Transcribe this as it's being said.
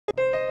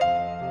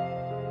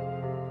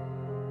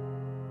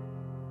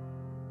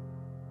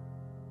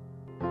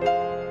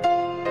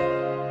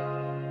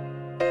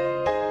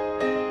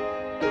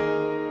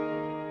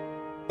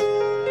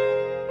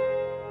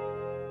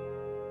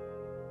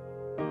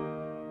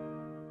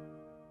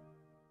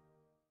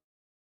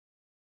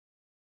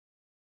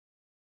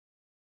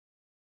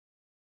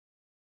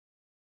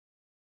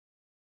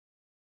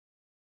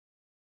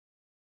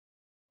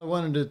I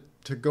wanted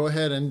to go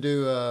ahead and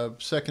do a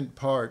second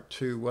part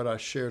to what I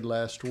shared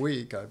last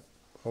week. I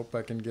hope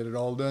I can get it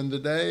all done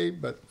today,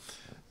 but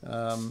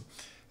um,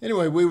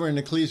 anyway, we were in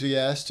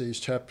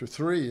Ecclesiastes chapter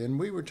 3, and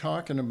we were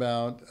talking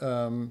about,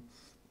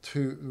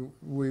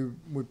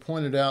 we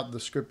pointed out the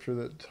scripture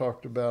that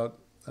talked about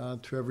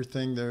to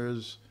everything there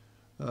is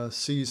a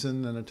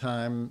season and a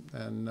time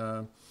and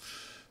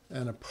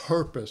a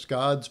purpose,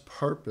 God's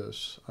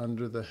purpose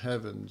under the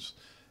heavens.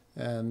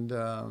 And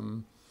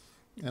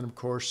of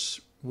course,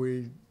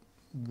 we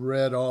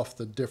read off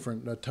the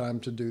different, a time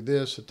to do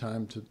this, a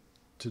time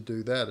to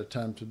do that, a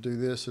time to do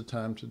this, a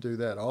time to do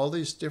that. All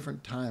these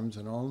different times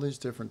and all these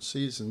different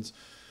seasons.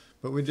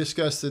 But we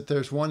discussed that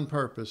there's one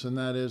purpose, and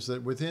that is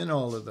that within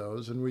all of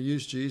those, and we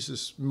use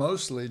Jesus,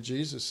 mostly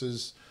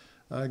Jesus's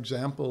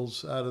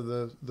examples out of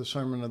the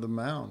Sermon on the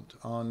Mount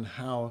on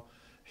how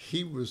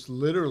he was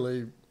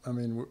literally, I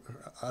mean,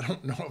 I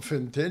don't know if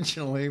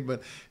intentionally,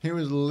 but he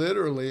was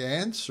literally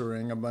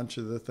answering a bunch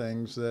of the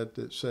things that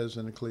it says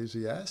in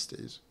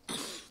Ecclesiastes.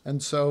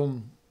 And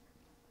so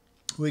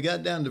we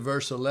got down to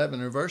verse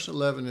 11, and verse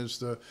 11 is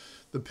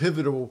the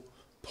pivotal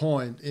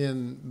point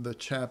in the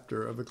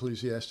chapter of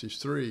Ecclesiastes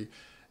 3.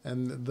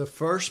 And the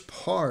first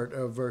part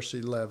of verse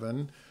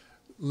 11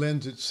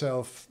 lends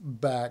itself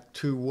back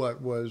to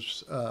what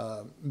was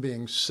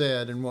being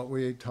said and what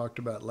we talked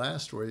about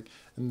last week.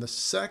 And the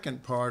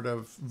second part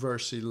of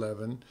verse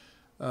 11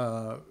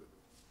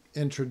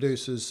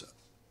 introduces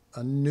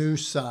a new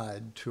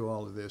side to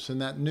all of this.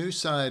 And that new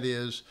side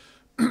is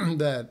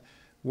that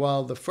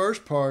while the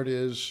first part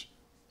is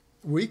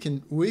we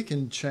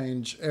can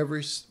change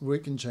every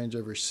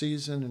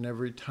season and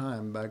every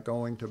time by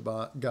going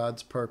to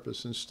God's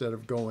purpose instead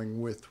of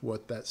going with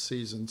what that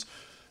season's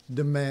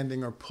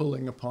demanding or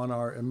pulling upon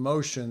our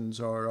emotions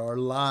or our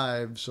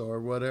lives or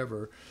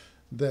whatever,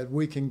 that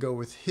we can go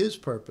with his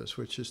purpose,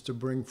 which is to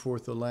bring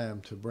forth the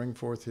Lamb, to bring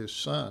forth his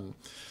Son.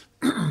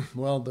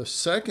 Well, the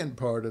second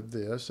part of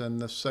this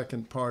and the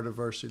second part of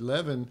verse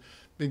 11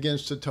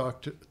 begins to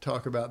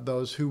talk about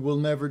those who will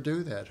never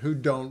do that, who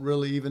don't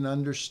really even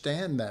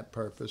understand that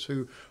purpose,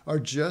 who are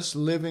just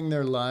living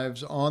their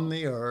lives on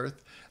the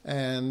earth,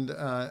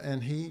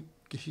 and he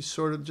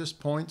sort of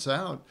just points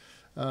out.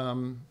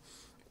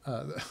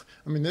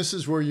 I mean, this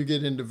is where you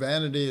get into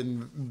vanity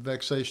and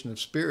vexation of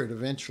spirit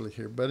eventually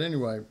here. But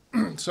anyway,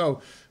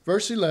 so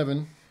verse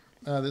 11,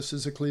 this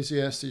is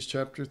Ecclesiastes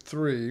chapter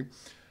 3.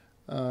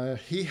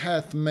 He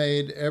hath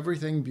made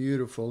everything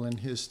beautiful in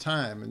his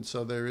time. And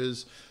so there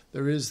is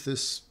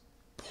this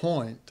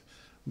point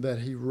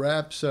that he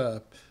wraps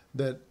up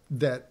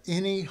that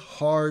any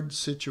hard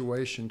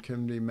situation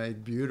can be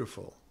made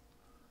beautiful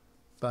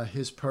by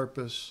his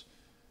purpose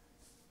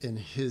in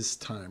his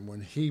time,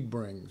 when he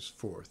brings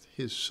forth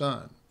his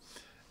Son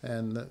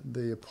and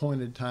the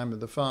appointed time of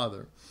the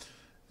Father.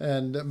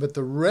 But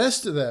the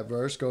rest of that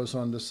verse goes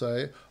on to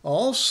say,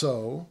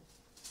 also,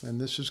 and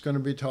this is going to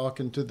be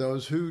talking to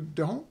those who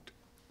don't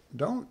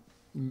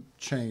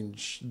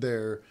change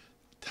their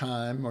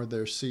time or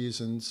their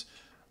seasons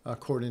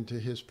according to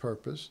his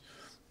purpose,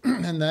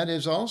 and that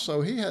is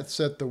also, he hath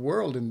set the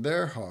world in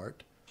their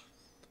heart,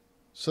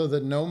 so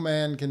that no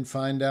man can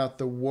find out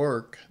the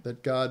work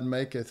that God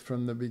maketh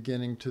from the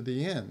beginning to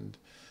the end.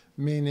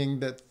 Meaning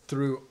that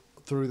through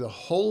the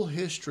whole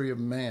history of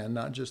man,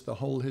 not just the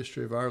whole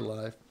history of our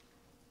life,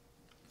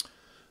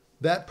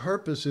 that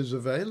purpose is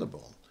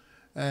available.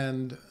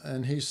 And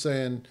he's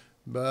saying,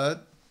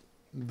 but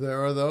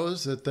there are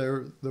those that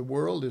the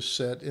world is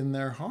set in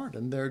their heart,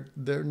 and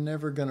they're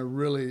never going to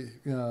really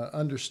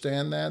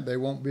understand that. They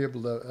won't be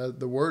able to,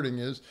 the wording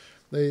is,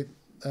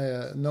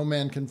 no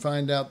man can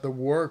find out the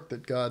work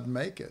that God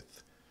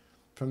maketh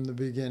from the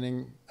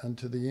beginning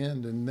unto the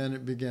end. And then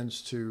it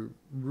begins to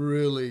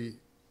really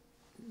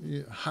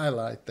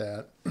highlight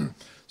that.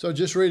 So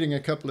just reading a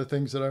couple of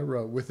things that I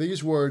wrote. With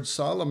these words,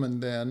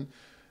 Solomon then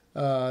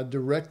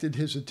directed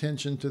his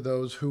attention to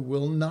those who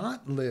will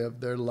not live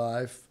their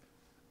life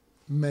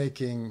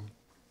making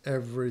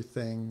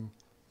everything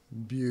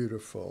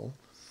beautiful.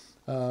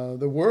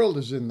 The world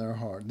is in their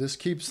heart. This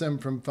keeps them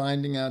from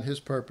finding out his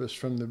purpose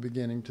from the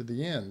beginning to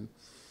the end.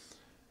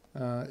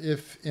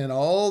 If in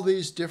all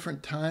these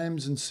different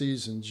times and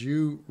seasons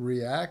you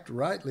react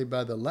rightly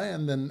by the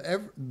Lamb,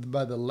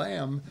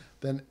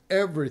 then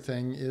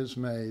everything is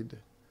made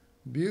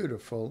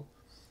beautiful,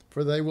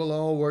 for they will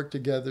all work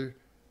together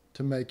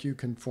to make you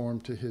conform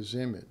to his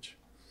image.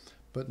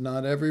 But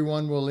not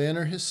everyone will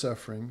enter his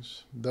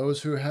sufferings.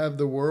 Those who have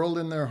the world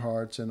in their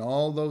hearts, in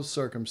all those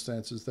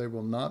circumstances, they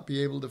will not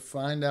be able to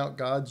find out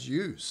God's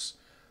use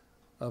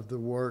of the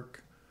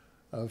work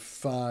of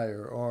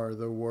fire or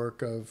the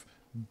work of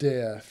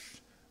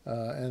death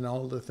and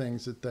all the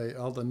things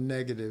all the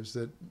negatives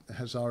that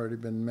has already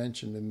been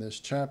mentioned in this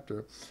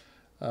chapter,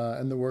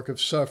 and the work of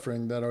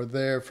suffering that are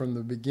there from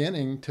the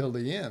beginning till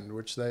the end,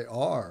 which they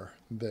are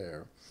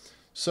there.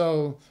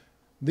 So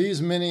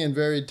these many and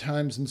varied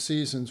times and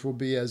seasons will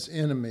be as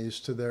enemies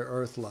to their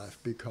earth life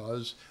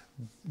because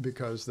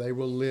they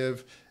will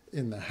live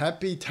in the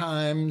happy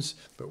times,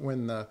 but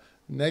when the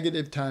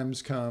negative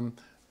times come,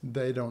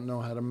 they don't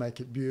know how to make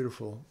it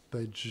beautiful.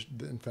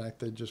 In fact,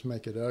 they just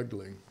make it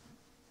ugly.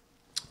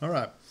 All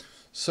right.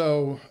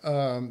 So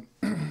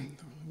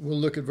we'll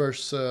look at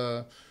verse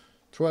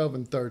 12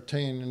 and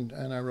 13,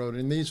 and I wrote,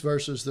 in these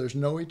verses, there's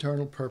no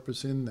eternal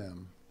purpose in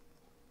them.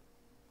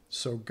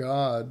 So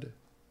God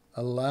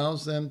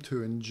allows them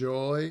to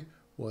enjoy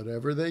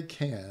whatever they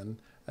can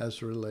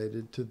as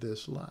related to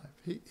this life.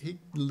 He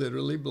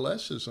literally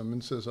blesses them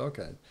and says,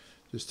 okay,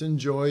 just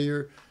enjoy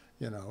your,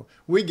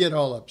 we get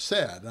all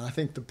upset. And I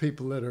think the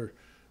people that are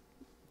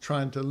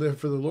trying to live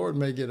for the Lord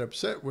may get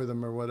upset with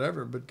them or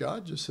whatever, but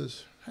God just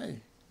says,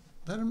 hey,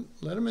 let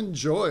them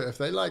enjoy. If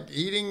they like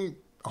eating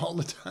all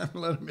the time,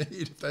 let them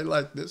eat. If they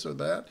like this or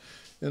that,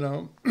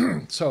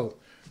 So,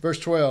 verse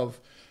 12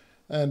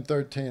 and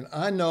 13,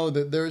 I know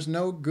that there's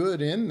no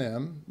good in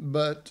them,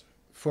 but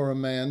for a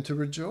man to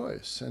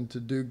rejoice and to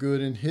do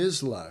good in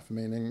his life,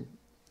 meaning,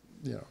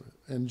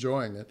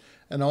 enjoying it.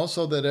 And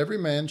also that every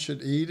man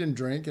should eat and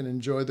drink and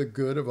enjoy the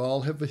good of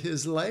all of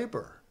his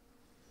labor.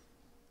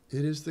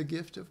 It is the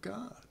gift of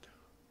God.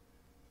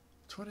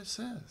 That's what it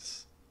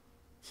says,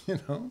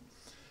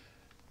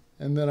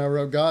 And then I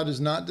wrote, God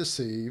is not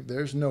deceived.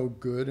 There's no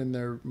good in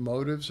their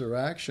motives or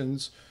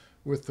actions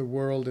with the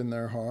world in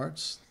their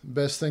hearts. The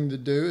best thing to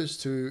do is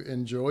to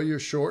enjoy your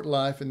short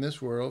life in this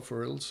world,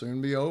 for it'll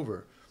soon be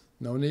over.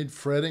 No need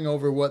fretting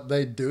over what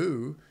they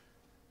do.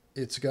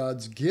 It's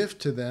God's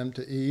gift to them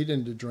to eat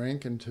and to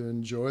drink and to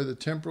enjoy the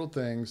temporal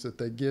things that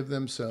they give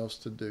themselves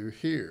to do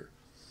here.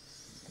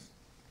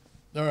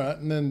 All right,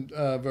 and then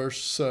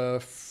verse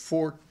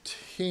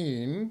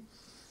 14,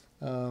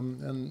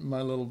 and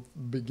my little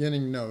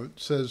beginning note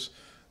says,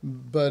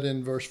 but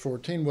in verse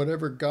 14,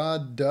 whatever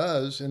God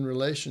does in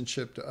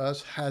relationship to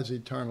us has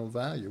eternal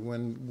value.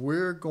 When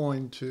we're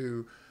going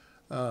to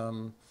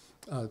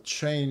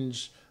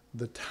change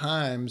the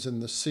times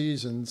and the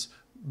seasons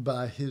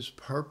by his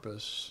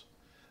purpose,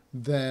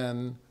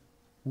 then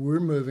we're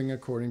moving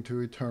according to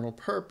eternal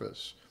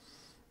purpose.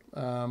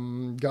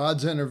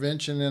 God's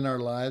intervention in our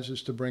lives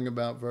is to bring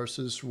about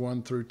verses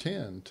 1 through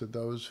 10 to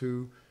those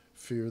who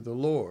fear the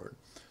Lord.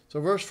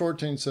 So verse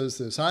 14 says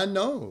this, I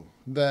know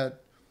that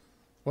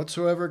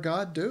whatsoever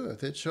God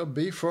doeth, it shall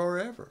be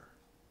forever.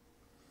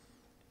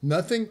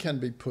 Nothing can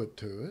be put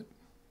to it,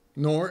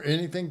 nor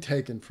anything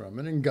taken from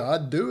it, and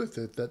God doeth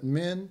it, that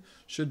men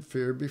should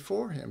fear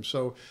before him.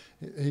 So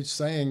he's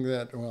saying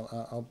that, well,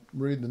 I'll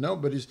read the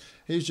note, but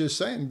he's just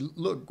saying,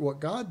 look, what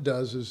God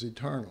does is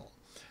eternal.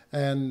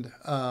 And,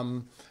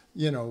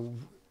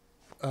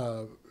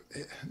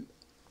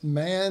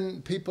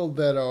 people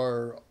that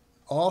are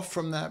off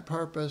from that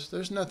purpose,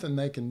 there's nothing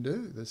they can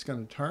do that's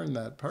going to turn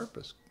that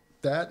purpose.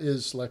 That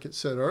is, like it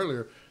said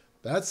earlier,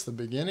 that's the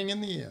beginning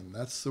and the end.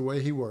 That's the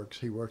way he works.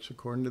 He works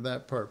according to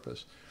that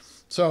purpose.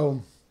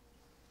 So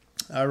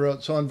I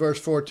wrote, so in verse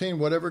 14,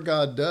 whatever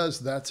God does,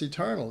 that's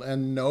eternal,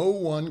 and no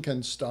one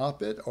can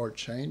stop it or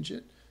change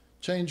it.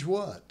 Change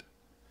what?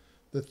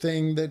 The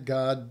thing that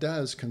God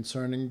does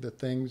concerning the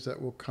things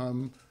that will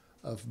come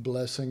of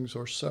blessings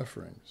or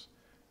sufferings.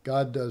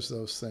 God does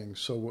those things,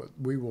 so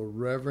we will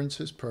reverence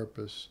his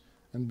purpose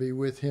and be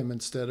with him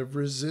instead of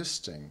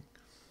resisting.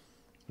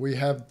 We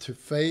have to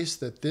face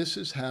that this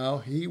is how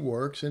he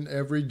works in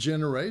every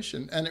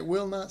generation, and it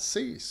will not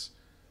cease.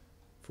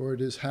 For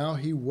it is how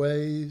he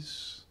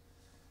weighs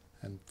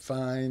and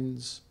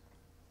finds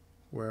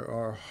where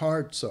our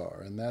hearts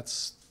are. And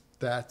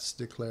that's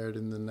declared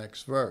in the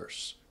next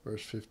verse,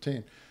 verse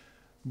 15.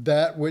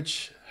 That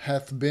which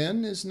hath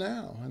been is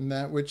now, and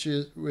that which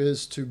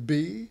is to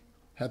be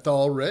hath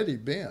already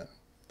been.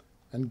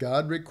 And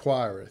God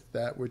requireth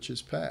that which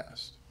is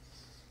past.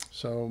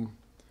 So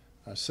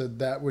I said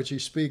that which he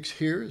speaks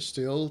here is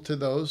still to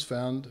those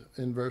found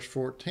in verse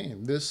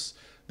 14. This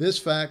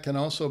fact can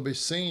also be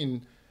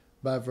seen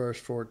by verse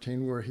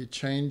 14, where he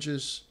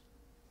changes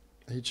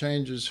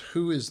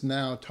who is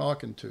now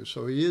talking to.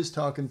 So he is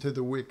talking to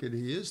the wicked.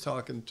 He is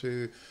talking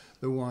to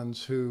the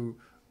ones who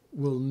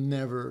will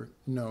never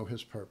know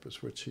his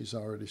purpose, which he's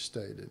already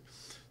stated.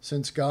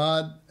 Since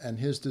God and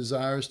his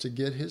desires to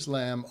get his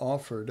lamb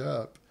offered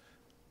up,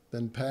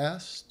 then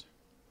past,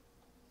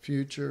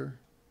 future,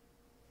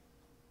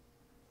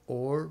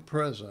 or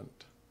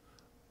present,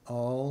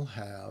 all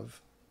have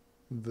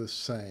the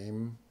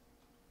same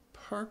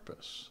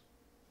purpose.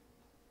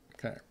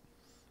 Okay.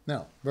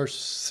 Now, verse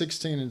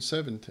 16 and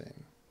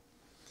 17.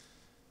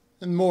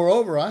 And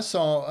moreover, I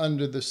saw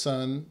under the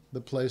sun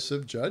the place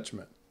of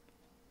judgment,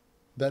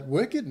 that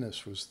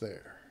wickedness was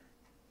there.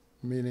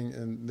 Meaning,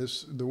 and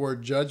the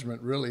word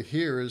judgment really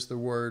here is the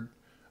word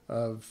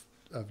of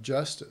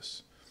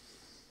justice.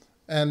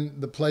 And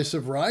the place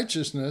of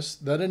righteousness,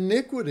 that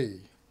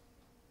iniquity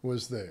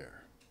was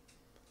there.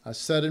 I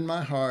said in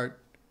my heart,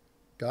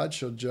 God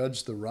shall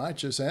judge the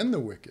righteous and the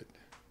wicked.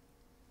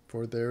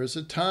 For there is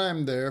a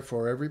time there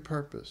for every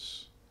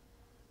purpose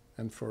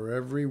and for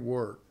every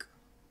work.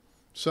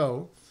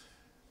 So,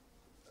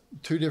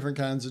 two different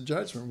kinds of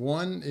judgment.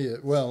 One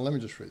is, well, let me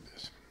just read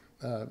this,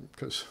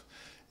 because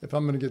if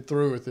I'm going to get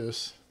through with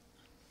this,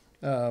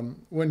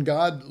 When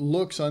God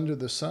looks under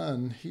the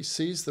sun, he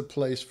sees the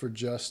place for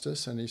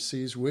justice and he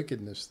sees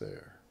wickedness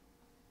there.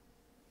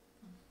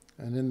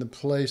 And in the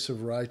place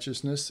of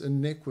righteousness,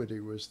 iniquity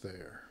was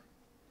there.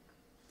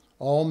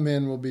 All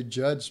men will be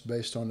judged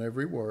based on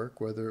every work,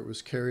 whether it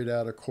was carried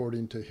out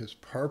according to his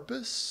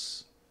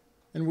purpose,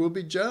 and will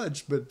be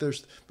judged, but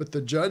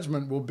the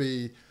judgment will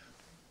be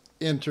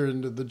enter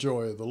into the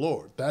joy of the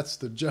Lord. That's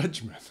the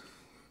judgment.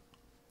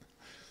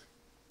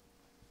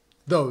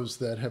 Those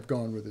that have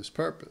gone with his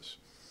purpose.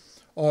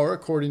 Or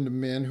according to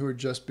men who are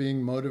just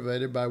being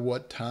motivated by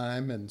what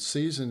time and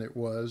season it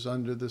was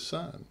under the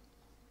sun.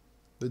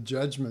 The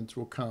judgments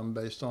will come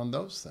based on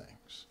those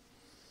things.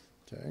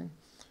 Okay?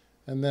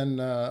 And then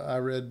I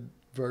read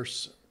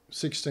verse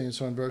 16.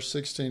 So in verse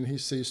 16, he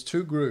sees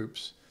two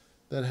groups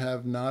that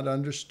have not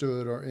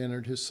understood or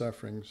entered his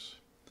sufferings.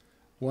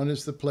 One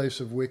is the place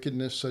of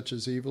wickedness, such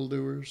as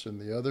evildoers, and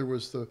the other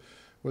was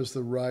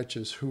the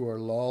righteous who are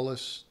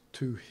lawless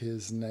to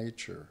his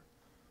nature.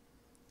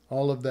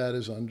 All of that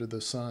is under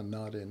the sun,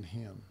 not in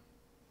him.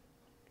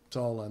 It's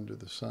all under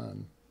the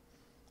sun.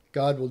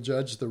 God will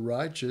judge the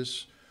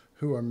righteous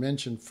who are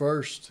mentioned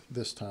first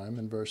this time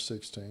in verse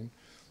 16,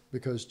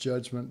 because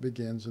judgment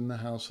begins in the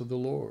house of the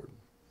Lord.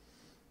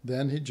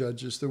 Then he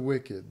judges the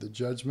wicked. The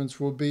judgments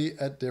will be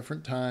at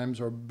different times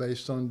or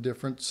based on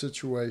different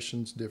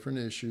situations, different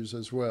issues,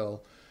 as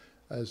well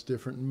as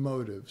different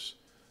motives.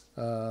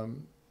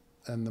 And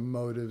the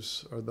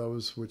motives are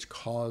those which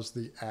cause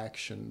the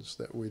actions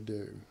that we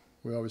do.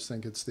 We always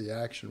think it's the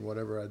action,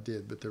 whatever I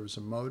did, but there was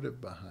a motive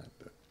behind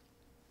it.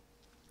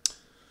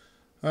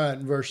 All right,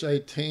 in verse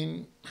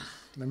 18,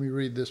 let me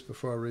read this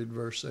before I read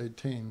verse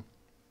 18.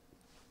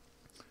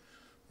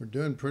 We're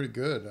doing pretty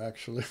good,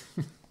 actually.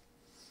 I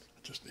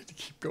just need to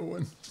keep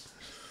going.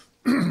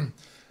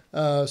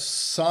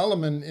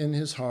 Solomon in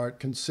his heart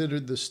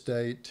considered the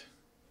state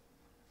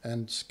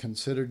and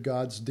considered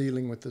God's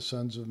dealing with the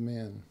sons of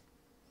men.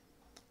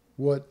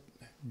 What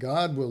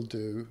God will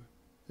do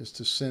is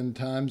to send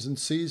times and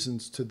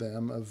seasons to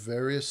them of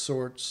various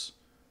sorts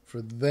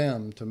for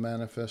them to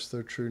manifest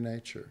their true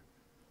nature.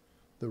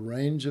 The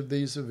range of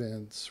these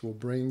events will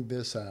bring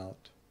this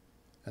out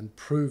and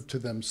prove to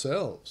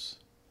themselves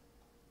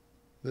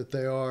that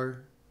they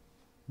are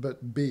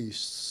but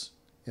beasts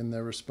in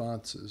their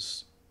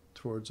responses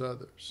towards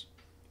others.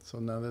 So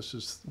now this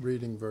is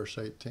reading verse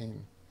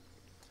 18.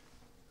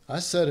 I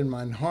said in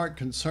mine heart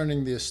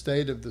concerning the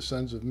estate of the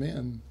sons of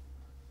men,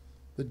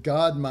 that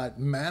God might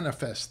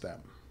manifest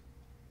them,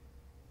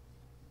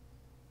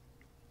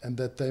 and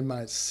that they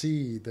might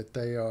see that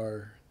they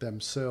are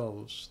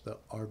themselves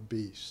are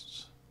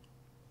beasts.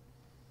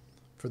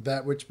 For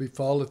that which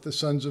befalleth the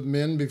sons of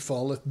men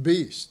befalleth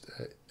beasts.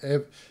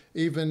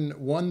 Even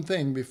one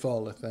thing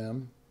befalleth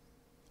them.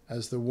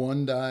 As the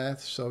one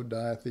dieth, so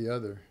dieth the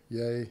other.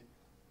 Yea,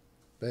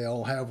 they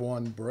all have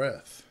one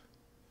breath.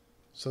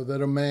 So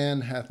that a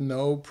man hath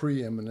no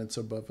preeminence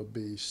above a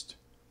beast.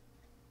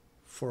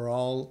 For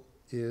all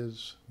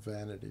is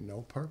vanity,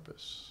 no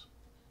purpose.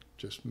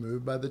 Just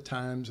moved by the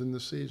times and the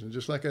seasons,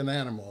 just like an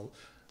animal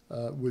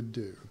would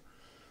do.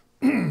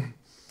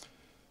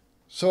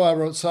 So I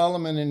wrote,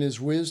 Solomon in his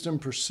wisdom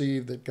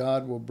perceived that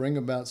God will bring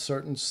about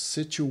certain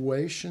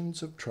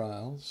situations of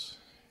trials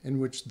in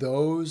which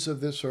those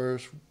of this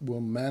earth will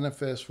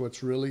manifest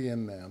what's really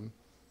in them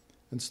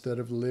instead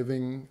of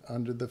living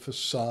under the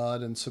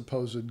facade and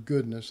supposed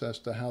goodness as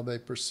to how they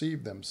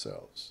perceive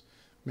themselves,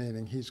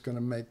 meaning he's going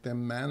to make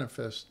them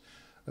manifest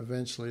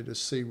eventually to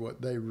see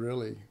what they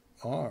really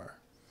are.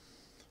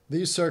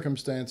 These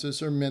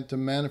circumstances are meant to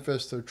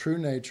manifest their true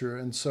nature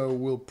and so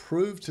will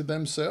prove to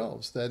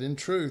themselves that in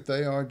truth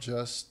they are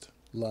just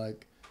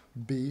like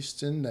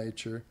beasts in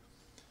nature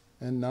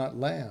and not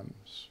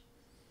lambs.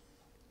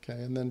 Okay,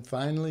 and then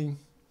finally,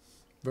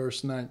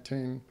 verse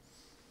 19.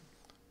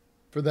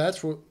 For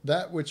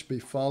that which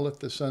befalleth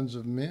the sons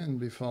of men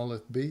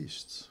befalleth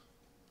beasts.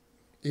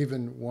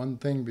 Even one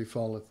thing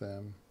befalleth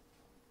them.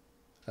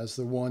 As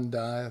the one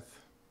dieth,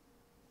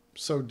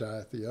 so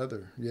dieth the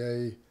other.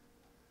 Yea,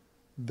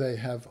 they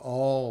have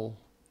all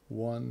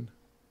one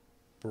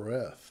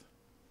breath,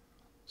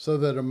 so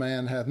that a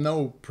man hath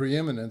no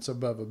preeminence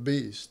above a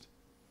beast,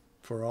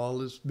 for all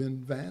has been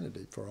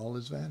vanity, for all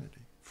is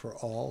vanity, for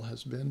all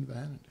has been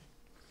vanity.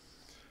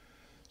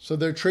 So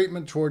their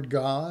treatment toward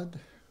God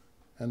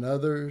and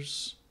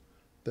others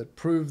that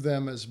prove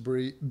them as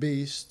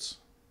beasts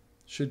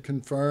should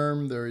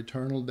confirm their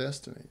eternal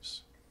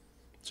destinies.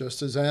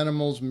 Just as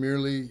animals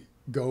merely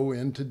go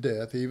into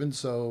death, even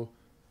so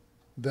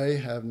they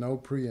have no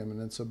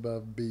preeminence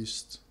above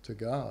beasts to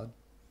God.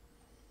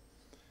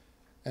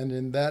 And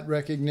in that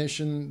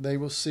recognition, they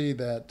will see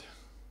that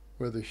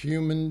whether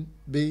human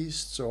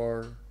beasts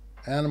or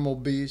animal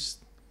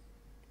beasts,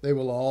 they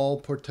will all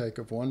partake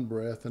of one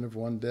breath and of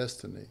one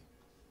destiny,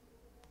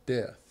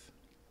 death.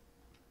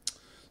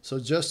 So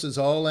just as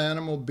all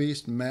animal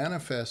beasts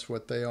manifest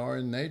what they are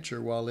in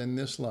nature while in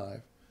this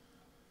life,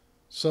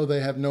 so they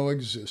have no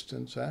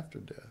existence after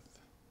death.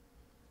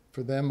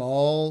 For them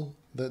all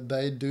that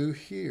they do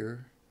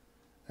here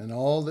and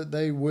all that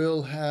they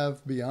will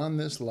have beyond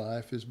this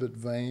life is but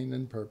vain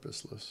and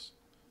purposeless.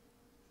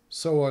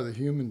 So are the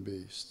human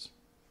beasts,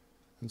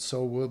 and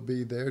so will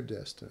be their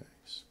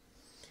destinies.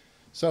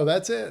 So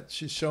that's it.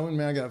 She's showing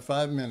me I got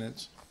 5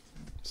 minutes.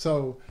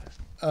 So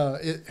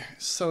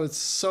it's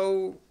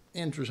so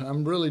interesting. I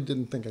really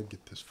didn't think I'd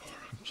get this far.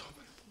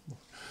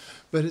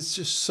 But it's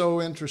just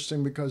so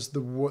interesting because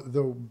the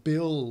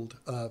build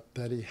up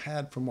that he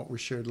had from what we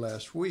shared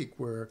last week,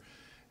 where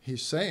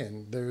he's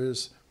saying there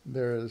is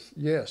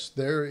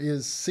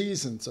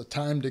seasons, a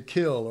time to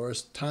kill or a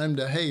time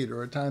to hate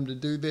or a time to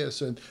do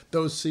this, and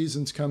those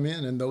seasons come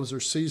in, and those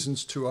are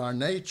seasons to our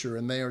nature,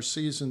 and they are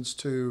seasons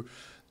to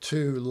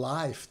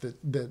life,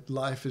 that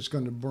life is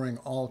going to bring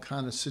all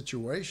kind of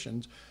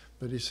situations.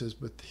 But he says,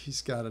 but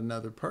he's got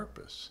another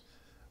purpose.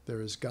 There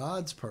is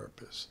God's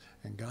purpose,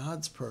 and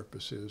God's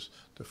purpose is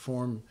to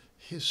form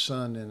his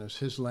son in us,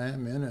 his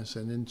lamb in us,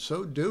 and in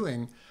so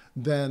doing,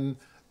 then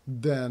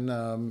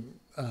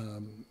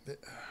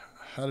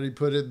how did he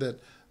put it?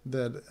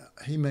 That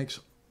he makes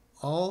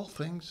all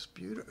things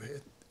beautiful.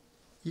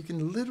 You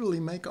can literally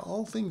make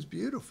all things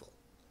beautiful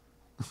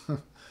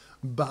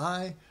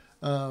by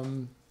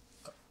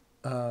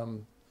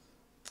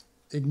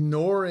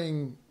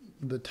ignoring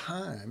the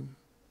time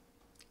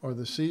or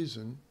the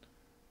season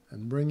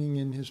and bringing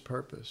in his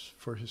purpose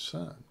for his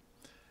son.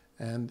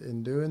 And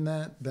in doing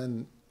that,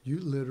 then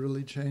you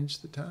literally change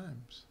the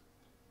times.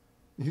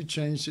 You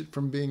changed it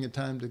from being a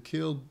time to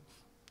kill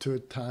to a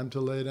time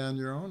to lay down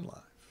your own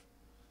life.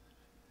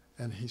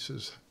 And he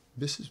says,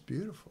 this is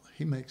beautiful.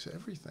 He makes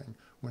everything.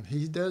 When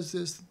he does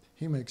this,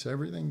 he makes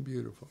everything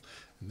beautiful.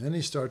 And then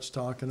he starts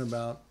talking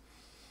about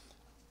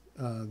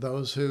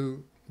those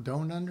who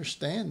don't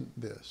understand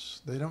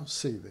this. They don't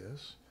see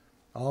this.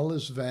 All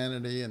is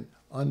vanity and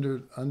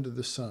under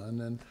the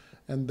sun,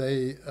 and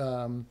they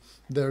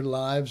their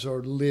lives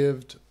are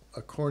lived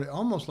according,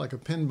 almost like a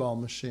pinball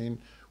machine.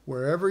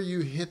 Wherever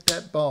you hit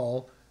that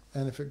ball,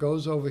 and if it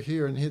goes over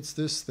here and hits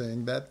this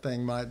thing, that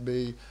thing might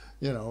be,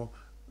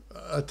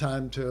 a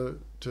time to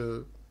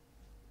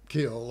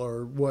kill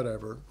or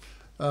whatever.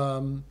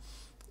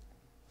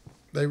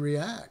 They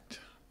react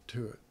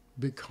to it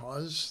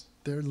because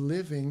they're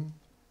living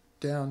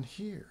down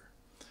here.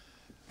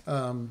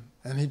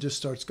 And he just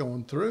starts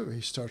going through.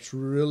 He starts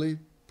really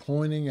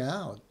pointing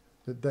out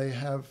that they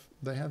have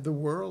the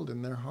world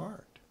in their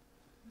heart.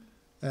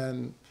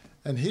 And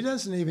he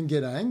doesn't even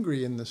get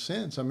angry in the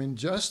sense. I mean,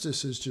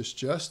 justice is just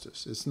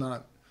justice. It's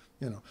not,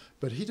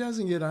 but he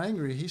doesn't get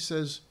angry. He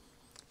says,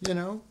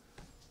 I'm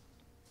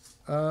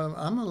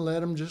going to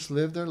let them just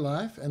live their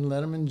life and let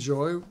them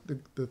enjoy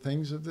the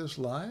things of this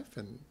life.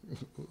 And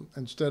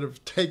instead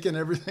of taking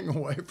everything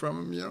away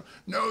from them,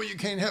 no, you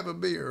can't have a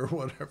beer or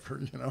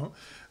whatever,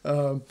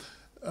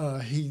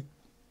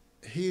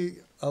 he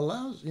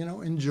allows,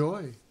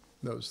 enjoy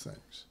those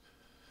things.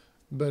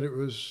 But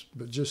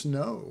just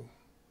know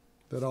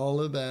that all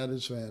of that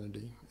is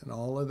vanity, and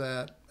all of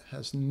that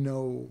has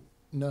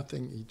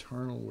nothing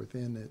eternal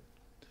within it.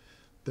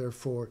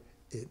 Therefore,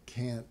 it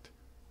can't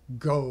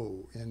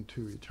go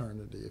into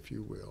eternity, if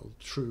you will,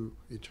 true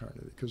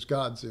eternity, because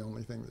God's the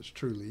only thing that's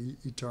truly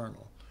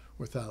eternal,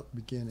 without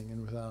beginning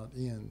and without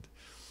end.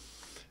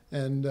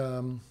 And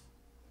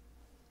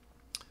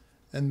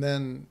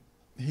then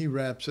he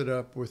wraps it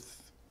up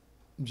with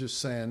just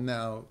saying,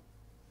 now,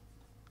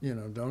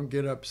 don't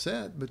get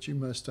upset, but you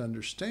must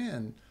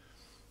understand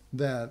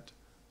that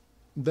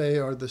they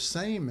are the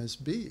same as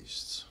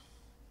beasts.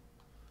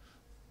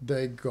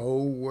 They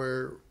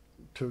go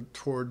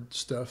toward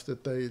stuff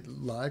that they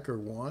like or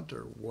want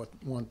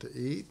to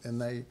eat,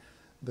 and they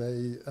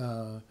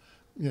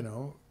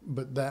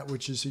but that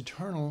which is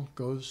eternal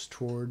goes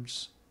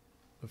towards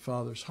the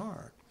Father's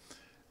heart.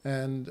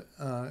 And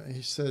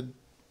he said,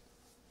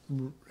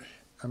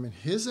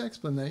 his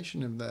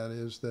explanation of that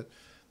is that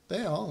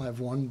they all have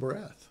one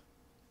breath.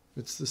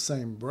 It's the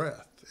same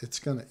breath. It's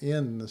going to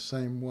end the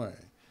same way,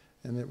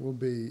 and it will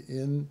be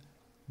in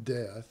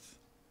death,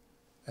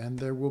 and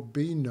there will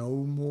be no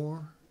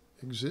more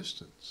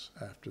existence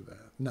after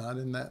that. Not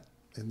in that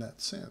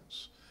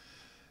sense.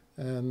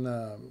 And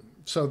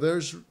so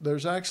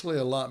there's actually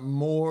a lot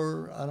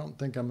more. I don't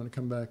think I'm going to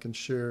come back and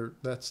share.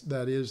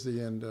 That is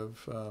the end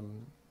of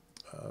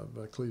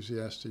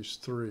Ecclesiastes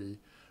 3,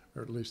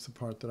 or at least the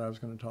part that I was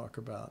going to talk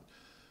about.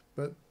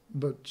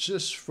 But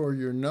just for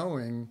your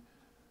knowing,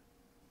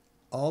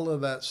 all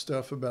of that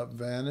stuff about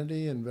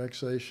vanity and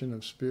vexation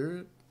of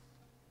spirit,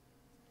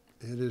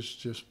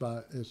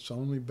 it's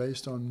only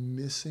based on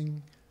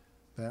missing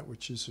that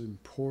which is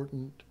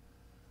important,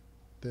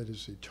 that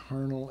is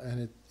eternal,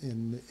 and it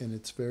in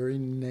its very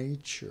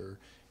nature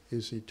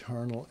is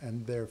eternal,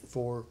 and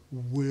therefore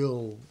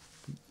will,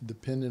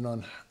 depending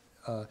on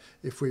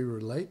if we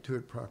relate to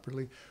it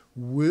properly,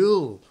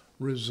 will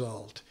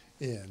result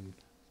in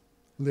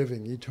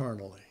living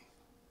eternally.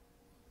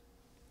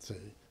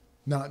 See,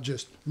 not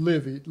just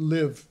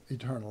live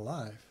eternal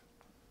life,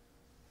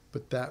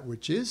 but that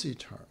which is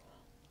eternal,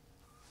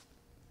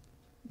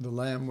 the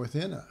Lamb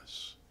within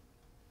us.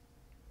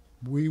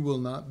 We will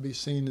not be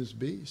seen as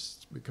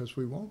beasts, because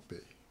we won't be.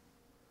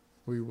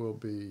 We will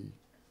be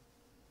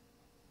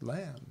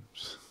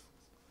lambs.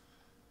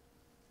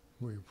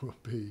 We will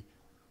be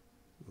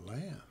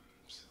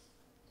lambs.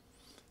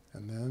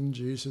 And then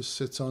Jesus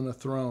sits on a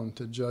throne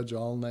to judge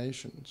all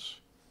nations.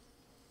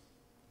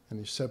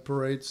 And he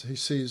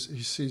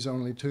sees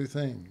only two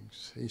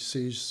things. He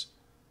sees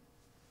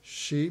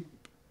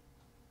sheep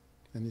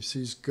and he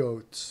sees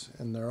goats,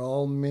 and they're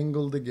all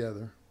mingled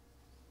together.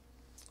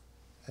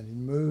 And he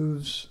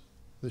moves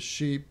the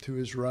sheep to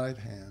his right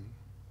hand.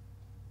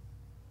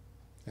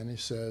 And he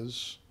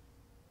says,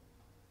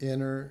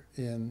 enter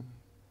in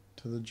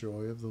to the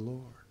joy of the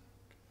Lord.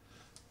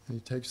 And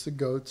he takes the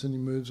goats and he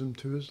moves them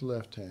to his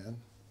left hand.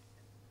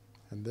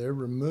 And they're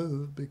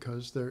removed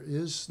because there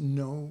is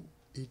no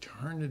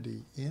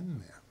eternity in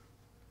them.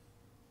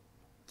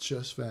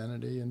 Just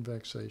vanity and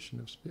vexation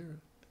of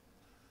spirit.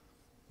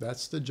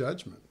 That's the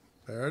judgment.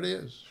 There it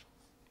is.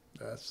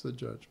 That's the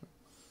judgment.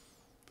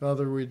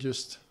 Father, we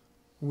just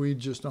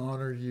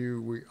honor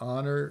you. We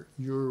honor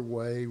your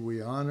way.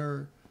 We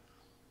honor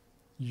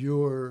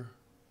your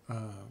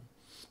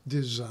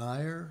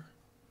desire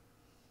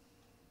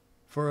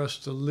for us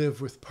to live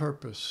with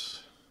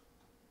purpose,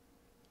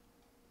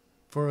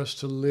 for us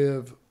to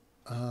live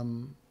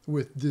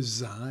with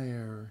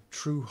desire,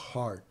 true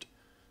heart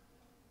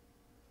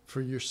for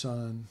your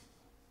Son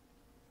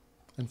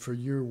and for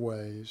your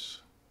ways,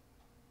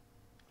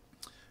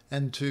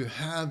 and to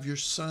have your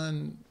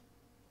Son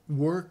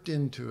worked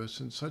into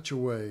us in such a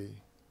way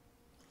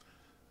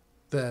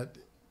that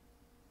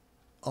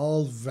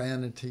all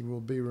vanity will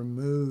be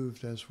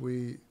removed as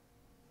we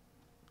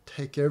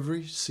take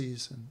every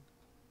season,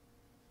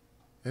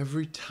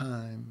 every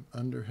time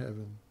under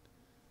heaven,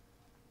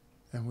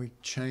 and we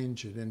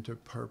change it into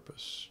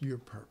purpose, your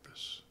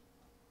purpose.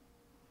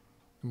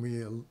 And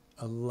we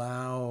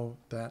allow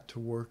that to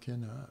work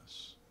in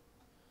us.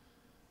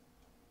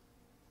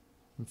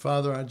 And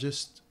Father, I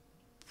just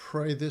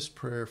pray this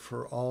prayer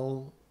for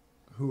all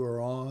who are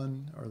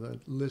on or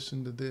that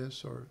listen to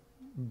this or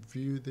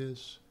view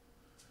this.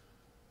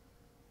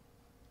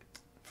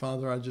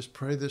 Father, I just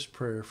pray this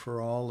prayer for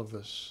all of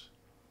us,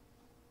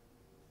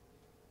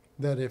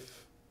 that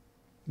if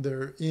there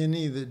are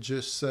any that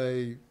just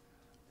say,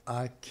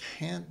 I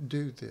can't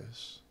do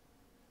this,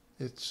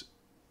 it's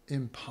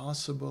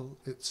impossible,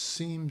 it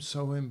seems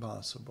so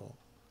impossible,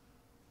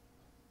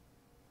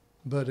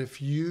 but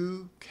if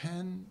you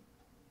can,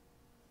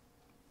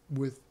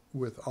 with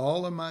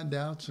all of my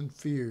doubts and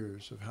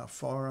fears of how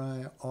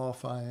far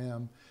off I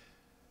am,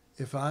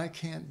 if I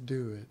can't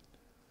do it,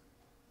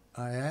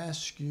 I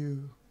ask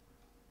you,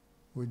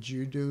 would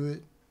you do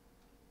it?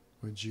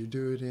 Would you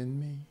do it in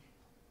me?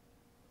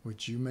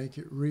 Would you make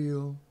it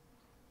real?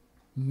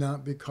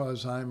 Not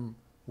because I'm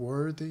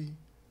worthy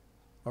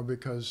or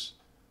because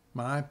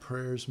my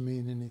prayers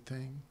mean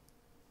anything,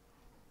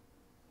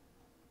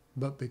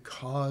 but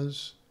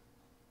because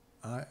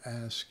I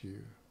ask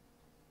you,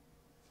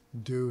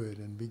 do it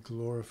and be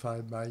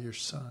glorified by your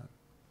Son.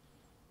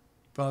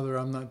 Father,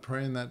 I'm not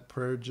praying that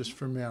prayer just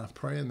for me. I'm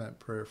praying that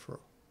prayer for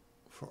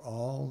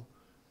all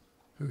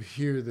who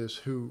hear this,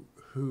 who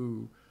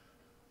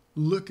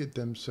look at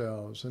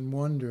themselves and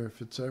wonder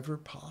if it's ever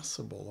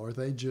possible. Are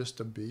they just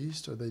a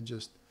beast? Are they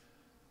just...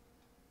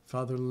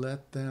 Father,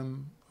 let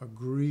them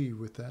agree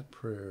with that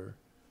prayer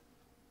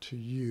to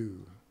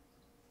you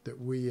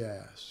that we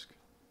ask.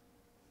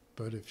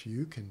 But if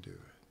you can do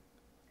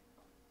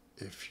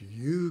it, if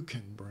you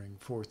can bring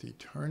forth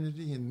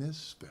eternity in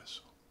this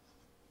vessel,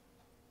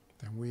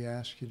 then we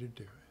ask you to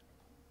do it.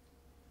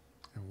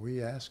 And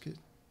we ask it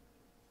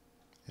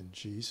in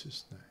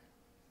Jesus' name.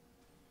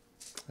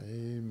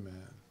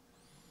 Amen.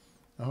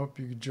 I hope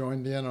you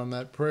joined in on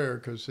that prayer,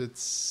 because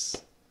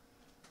it's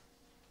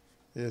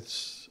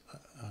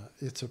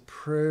a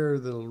prayer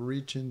that'll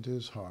reach into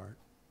his heart.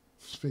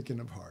 Speaking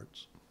of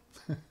hearts,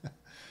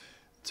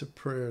 it's a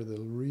prayer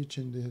that'll reach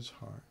into his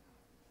heart.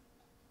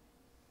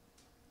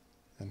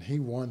 And he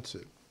wants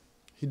it.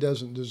 He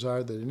doesn't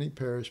desire that any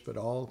perish, but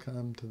all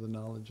come to the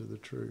knowledge of the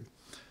truth.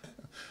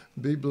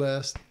 Be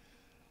blessed.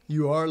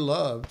 You are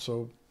loved,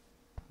 so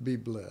be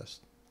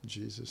blessed. In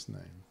Jesus'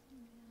 name.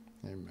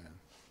 Amen.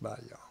 Bye,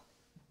 y'all.